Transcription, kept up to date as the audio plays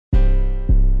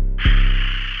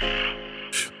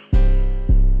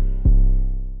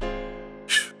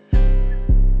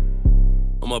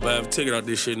hope I have a ticket out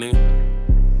this shit, nigga.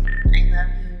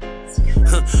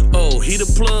 Oh, he the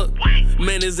plug.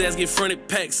 Man, his ass get fronted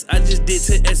packs. I just did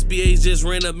 10 SBAs, just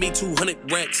ran up me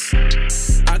 200 racks.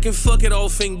 I can fuck it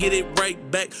off and get it right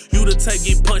back. You the type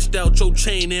get punched out your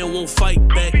chain and won't fight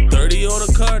back. 30 on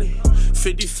the Cardi,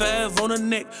 55 on the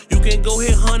neck. You can go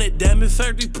hit 100, Diamond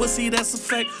Factory pussy, that's a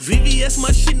fact. VVS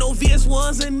my shit, no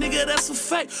VS1s, and nigga, that's a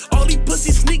fact. All these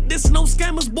pussy sneak this, no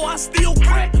scammers, boy, I still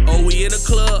crack. Oh, we in the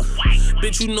club,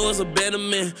 bitch, you know it's a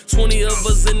bannerman. 20 of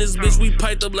us in this bitch, we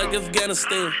piped up like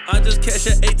Afghanistan. I just cash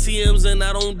at ATMs and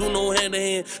I don't do no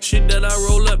hand-to-hand. Shit that I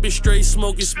roll up is straight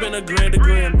smoke, you spend a grand a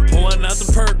gram. Pouring out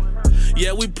the perk.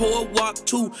 Yeah, we pour a walk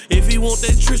too. If he want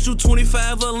that Tristan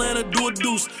 25 Atlanta, do a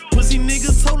deuce. Pussy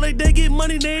niggas told like they get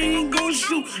money, they ain't gon'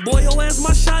 shoot. Boy, your ass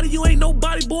my shotty, you ain't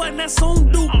nobody, boy, and that's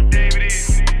on Duke.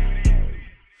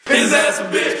 His ass a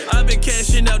bitch. I been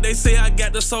cashing out, they say I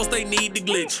got the sauce, they need the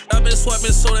glitch. I been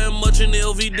swiping so damn much in the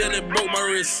LV, then it broke my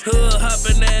wrist. Hood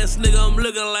hopping ass nigga, I'm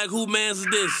looking like who man's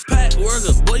this? Pack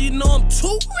worker, boy, you know I'm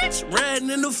too rich.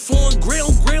 Riding in the foreign gray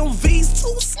on V's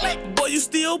too slick. Boy, you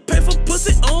still pay for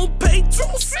pussy, I don't pay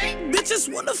too sick.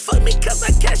 Bitches wanna fuck me cause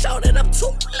I cash out and I'm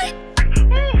too lit.